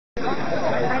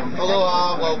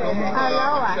welcome.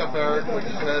 Aloha. Chef Eric, like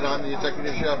you said, I'm the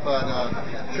executive chef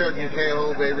at Sheraton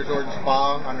Keauhou Bay Resort and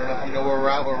Spa. I don't know if you know where we're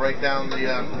at. We're right down the way,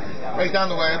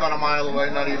 about a mile away,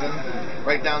 not even.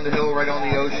 Right down the hill, right on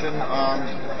the ocean.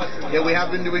 Yeah, we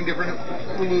have been doing different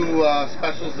ulu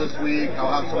specials this week.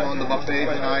 I'll have some on the buffet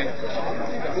tonight.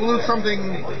 Ulu's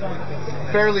something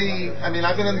fairly, I mean,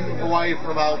 I've been in Hawaii for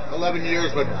about 11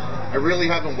 years, but I really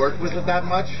haven't worked with it that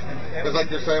much. Because like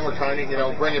you're saying, we're trying to,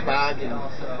 bring it back and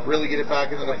really get it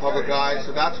back into the public eye.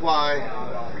 So that's why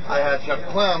I had Chef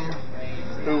Clem,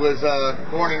 who was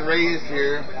born and raised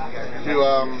here,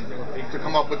 to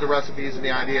come up with the recipes and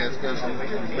the ideas, because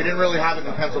we didn't really have it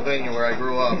in Pennsylvania where I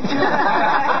grew up.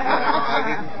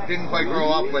 I didn't quite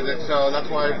grow up with it, so that's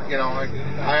why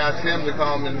I asked him to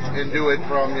come and do it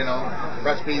from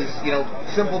recipes,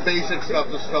 simple basic stuff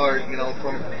to start,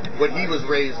 from what he was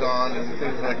raised on and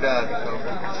things like that. So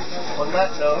on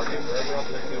that note,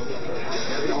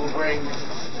 we'll bring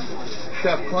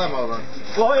Chef Clem over.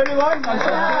 Hello everyone, I'm Chef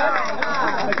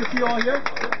Clem. Nice to see you all here.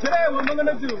 Today what we're going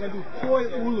to do poi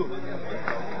ulu.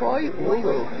 Poi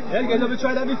ulu. Yeah, you guys ever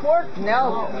tried that before?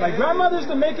 No. My grandmother used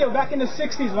to make it back in the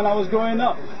 60s when I was growing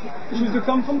up. She used to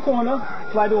come from Kona,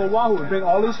 fly to Oahu, bring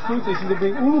all these fruits, and she used to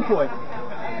bring ulu poi.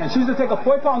 And she used to take a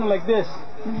poi pounder like this.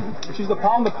 And she used to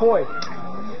pound the poi.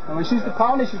 And when she used to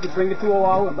pound it, she used to bring it to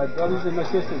Oahu, and my brothers and my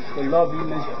sisters, they loved eating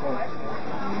this poi.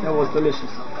 It was delicious.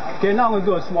 Okay, now I'm going to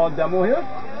do a small demo here.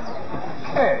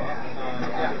 Hey.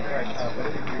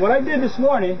 What I did this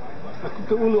morning, I cooked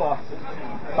the ulu off.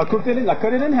 I cut it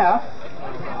in half.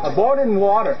 I boiled it in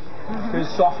water to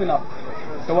soften up.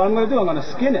 So what I'm going to do, I'm going to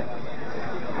skin it.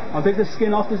 I'll take the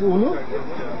skin off this ulu.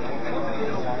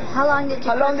 How long did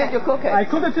you cook it? I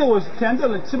cooked it till it was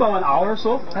tender. It's about an hour or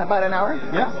so. About an hour?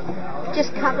 Yeah.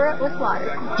 Just cover it with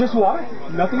water. Just water.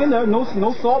 Nothing in there. No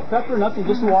salt, pepper, nothing.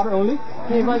 Just water only.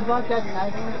 It was about that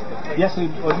size? Yes,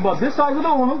 it was about this size of the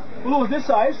ulu. Ulu was this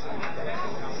size.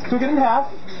 Took it in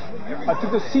half. I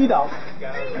took the seed out.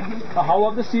 I hollow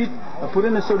up the seed. I put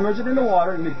it in, submerge it in the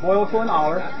water, and it boiled for an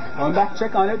hour. I went back,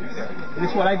 check on it. This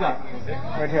is what I got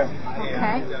right here.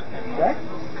 Okay. Okay.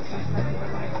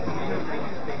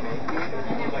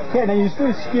 Okay, then you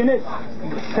still skin it,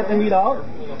 cut the meat out.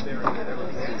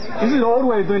 This is the old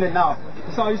way of doing it now.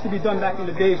 This is how it used to be done back in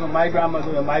the days when my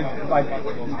grandmother and my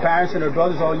parents and their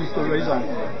brothers all used to raise on it.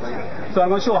 So I'm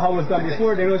going to show how it was done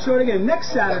before. They're going to show it again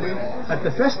next Saturday at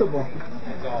the festival.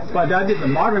 But I did the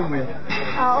modern way.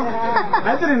 Oh.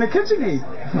 I did it in the KitchenAid.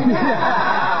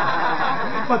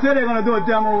 But today they're going to do a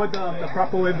demo with the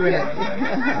proper way of doing it.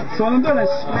 So what I'm doing is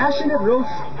smashing it real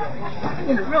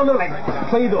little like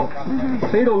Play-Doh.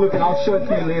 Play-Doh looking, I'll show it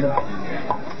to you later.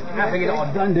 After I get it all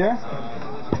done there.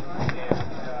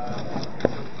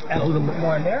 Add a little bit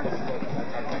more in there.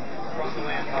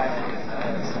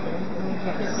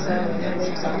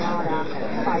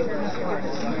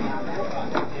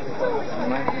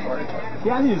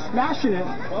 Yeah, you're smashing it.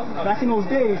 Back in those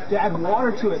days, they add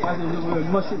water to it.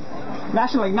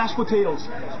 Mashing like mashed potatoes.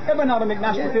 Everyone know how to make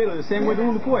mashed potatoes, the same way the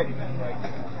ulu poi.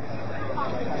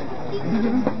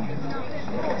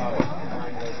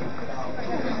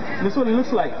 This is what it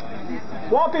looks like.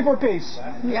 Wallpaper paste.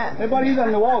 Yeah. Everybody uses it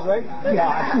on the walls, right?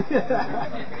 Yeah.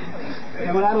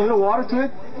 And we'll add a little water to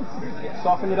it.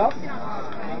 Soften it up.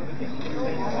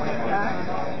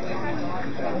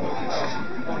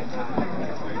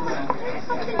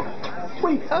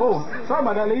 Wait. Oh, sorry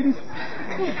about that, ladies.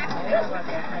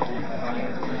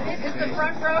 Is the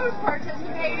front row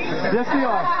participating? Yes, we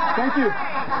are. Thank you.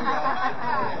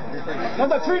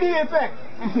 That's a 3D effect.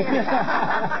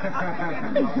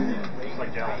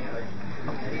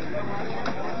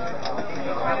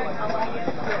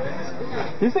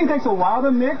 This thing takes a while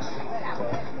to mix.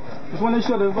 Just want to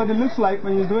show what it looks like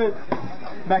when you do it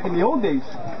back in the old days.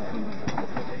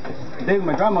 The days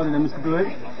my grandmother used to do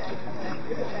it.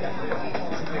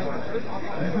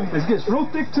 It gets real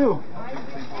thick too.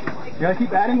 You gotta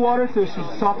keep adding water till she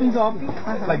softens up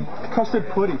like custard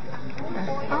pudding.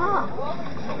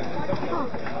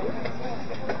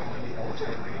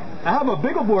 I have a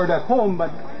bigger board at home,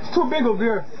 but it's too big over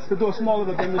here to do a small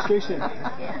little demonstration.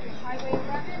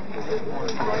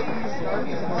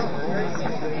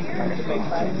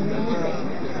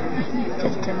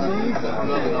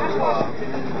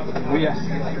 Oh, yes.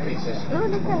 Oh,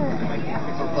 look at it.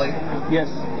 Yes.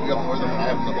 You got more than I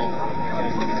have in the bowl.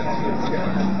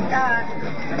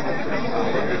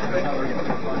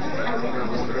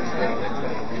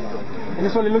 And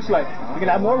this is what it looks like. You can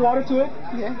add more water to it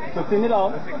Yeah. to thin it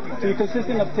out, so you're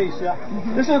consistent of taste. Yeah.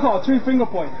 This is called 3-finger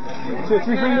point. So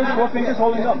 3 fingers, 4 fingers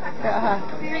holding it up.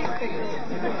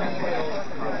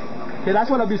 Okay, that's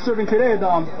what I'll be serving today, the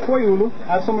koi ulu.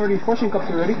 I have some already in portion cups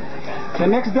already. The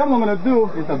next demo I'm going to do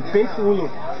is the baked ulu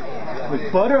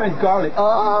with butter and garlic.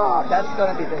 Oh, that's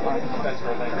going to be the one.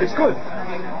 It's good.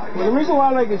 Well, the reason why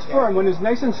I like it's firm, when it's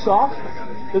nice and soft,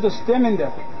 there's a stem in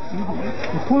there.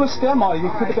 You pull the stem out, you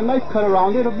put a knife cut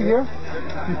around it over here,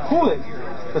 you pull it,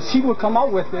 the seed will come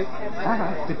out with it.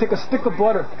 You take a stick of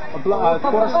butter, a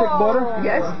quarter stick butter.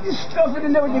 Yes. You stuff it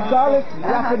in there with your garlic,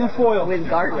 wrap it in foil. With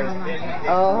garlic.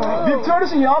 Oh. You turn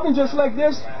this in your oven just like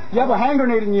this, you have a hand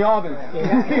grenade in your oven.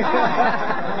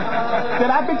 That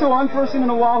happened to one person in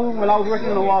Oahu when I was working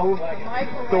in Oahu.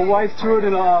 The wife threw it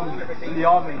in the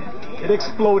oven. It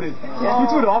exploded. He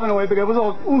threw the oven away because it was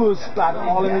all ulu splat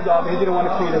all in his oven. He didn't want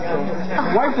to clean it. So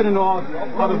the wife didn't know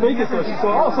how to bake it, so she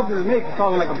saw, oh, something to make. It's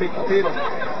probably like a baked potato.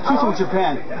 She's from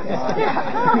Japan.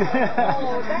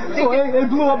 So it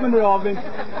blew up in the oven.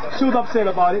 She was upset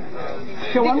about it.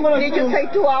 Okay, Did you say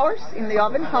 2 hours in the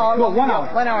oven? How long? No, 1 hour.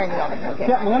 1 hour in the oven. Okay.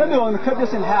 Yeah, I'm going to cut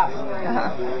this in half.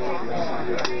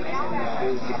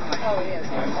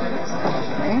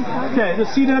 Okay, the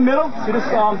seed in the middle. See this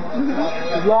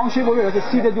long shape over here. There's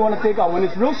a seed that you want to take out. When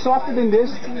it's real softer than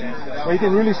this, where you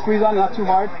can really squeeze on, not too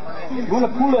hard, you want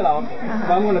to pull it out.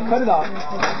 But I'm going to cut it out.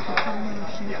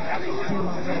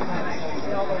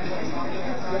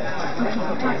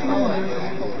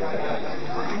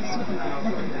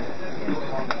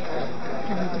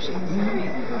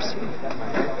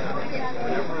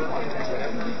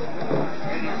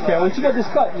 Okay, once you get this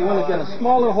cut, you want to get a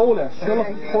smaller hole there. See the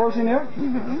little pores in there?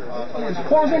 There's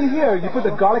pores in here. You put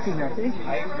the garlic in there. You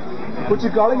put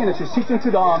your garlic in it. It seeps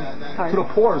into the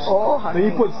pores. Then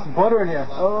you put butter in here.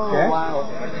 Okay? Wow.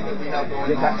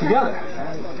 Get that together.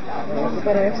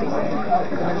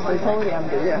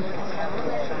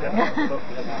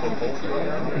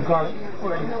 Garlic.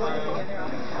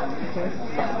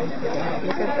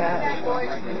 Look at that.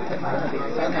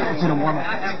 It's in a warm up.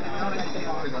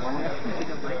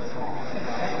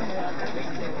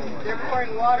 They're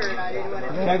pouring water and I didn't want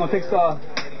to. Okay, I'm going to take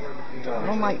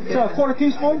Oh my goodness. a quarter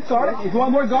teaspoon, sorry. If you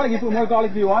want more garlic, you put more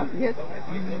garlic if you want. Yes.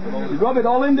 You rub it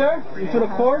all in there, into the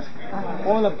pores.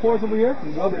 All in the pores over here.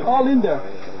 You rub it all in there.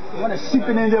 You want to seep it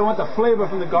in there. You want the flavor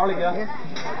from the garlic, yeah? Yes.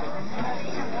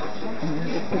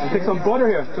 Take some butter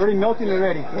here. It's already melting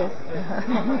already. Yes.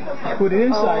 Put it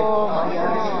inside. Oh my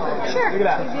God. Sure. Look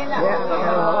at that. Yeah.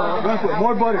 We're going to put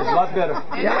more butter. It's a lot better.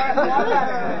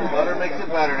 Butter makes it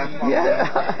better. That's fine.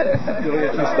 Yeah.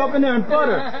 You stuff in there in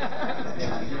butter.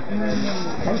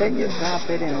 And then you drop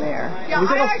it in there. Yeah, You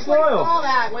take I a actually foil. saw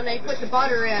that when they put the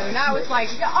butter in, and I was like,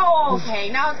 oh, okay,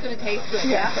 now it's going to taste good.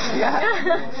 Yeah.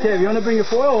 Okay, if you want to bring your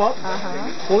foil up,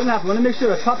 fold it in half. You want to make sure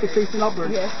the top is facing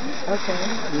upward. Yes. Okay.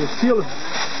 You seal it.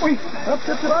 Wait, up.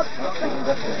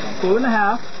 Fold it in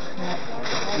half.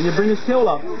 And you bring his tail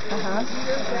up. You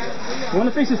want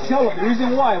to face his tail up. The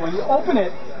reason why, when you open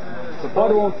it, the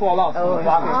butter won't fall out from the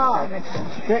bottom.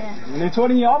 Okay, and then throw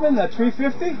it in the oven at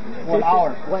 350, 1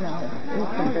 hour. 1 hour.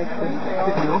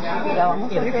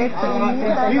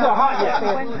 These are hot yet.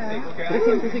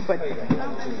 350.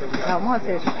 Vamos a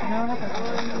hacer.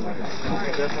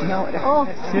 No. Oh,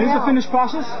 here's the finished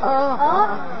process.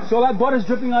 So that butter's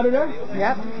dripping out of there.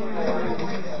 Yep.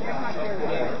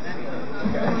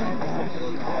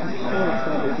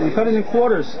 You cut it in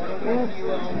quarters. Oh,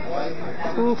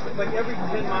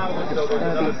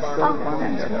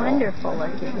 that's wonderful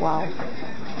looking. Wow.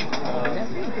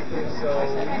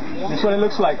 This is what it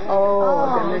looks like.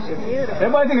 Oh, delicious.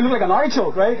 Everybody thinks it looks like an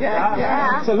artichoke, right? Yeah.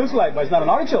 That's what it looks like, but it's not an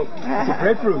artichoke. It's a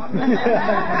breadfruit.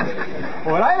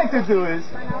 What I like to do is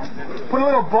put a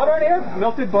little butter in here,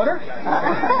 melted butter.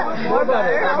 More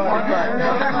butter.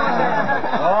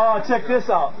 Oh, check this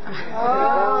out.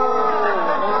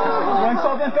 You want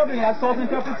salt and pepper? You add salt and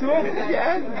pepper to it?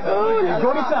 Yes.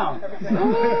 Go to town.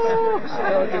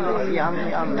 Yum,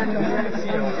 yum.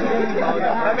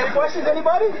 Have any questions,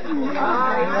 anybody? I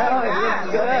know, it looks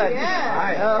good.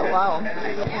 Yeah. Oh, wow.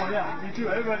 Yeah, me too.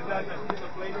 Everybody does it.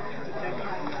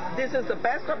 This is the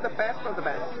best of the best of the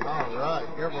best. All right.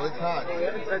 Careful, it's hot.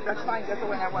 That's fine. That's the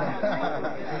way I want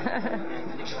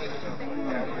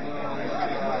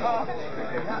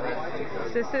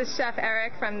it. This is Chef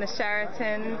Eric from the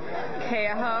Sheraton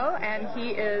Keauhou, and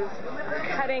he is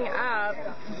cutting up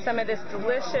some of this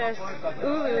delicious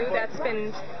ulu that's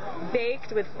been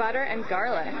baked with butter and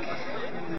garlic.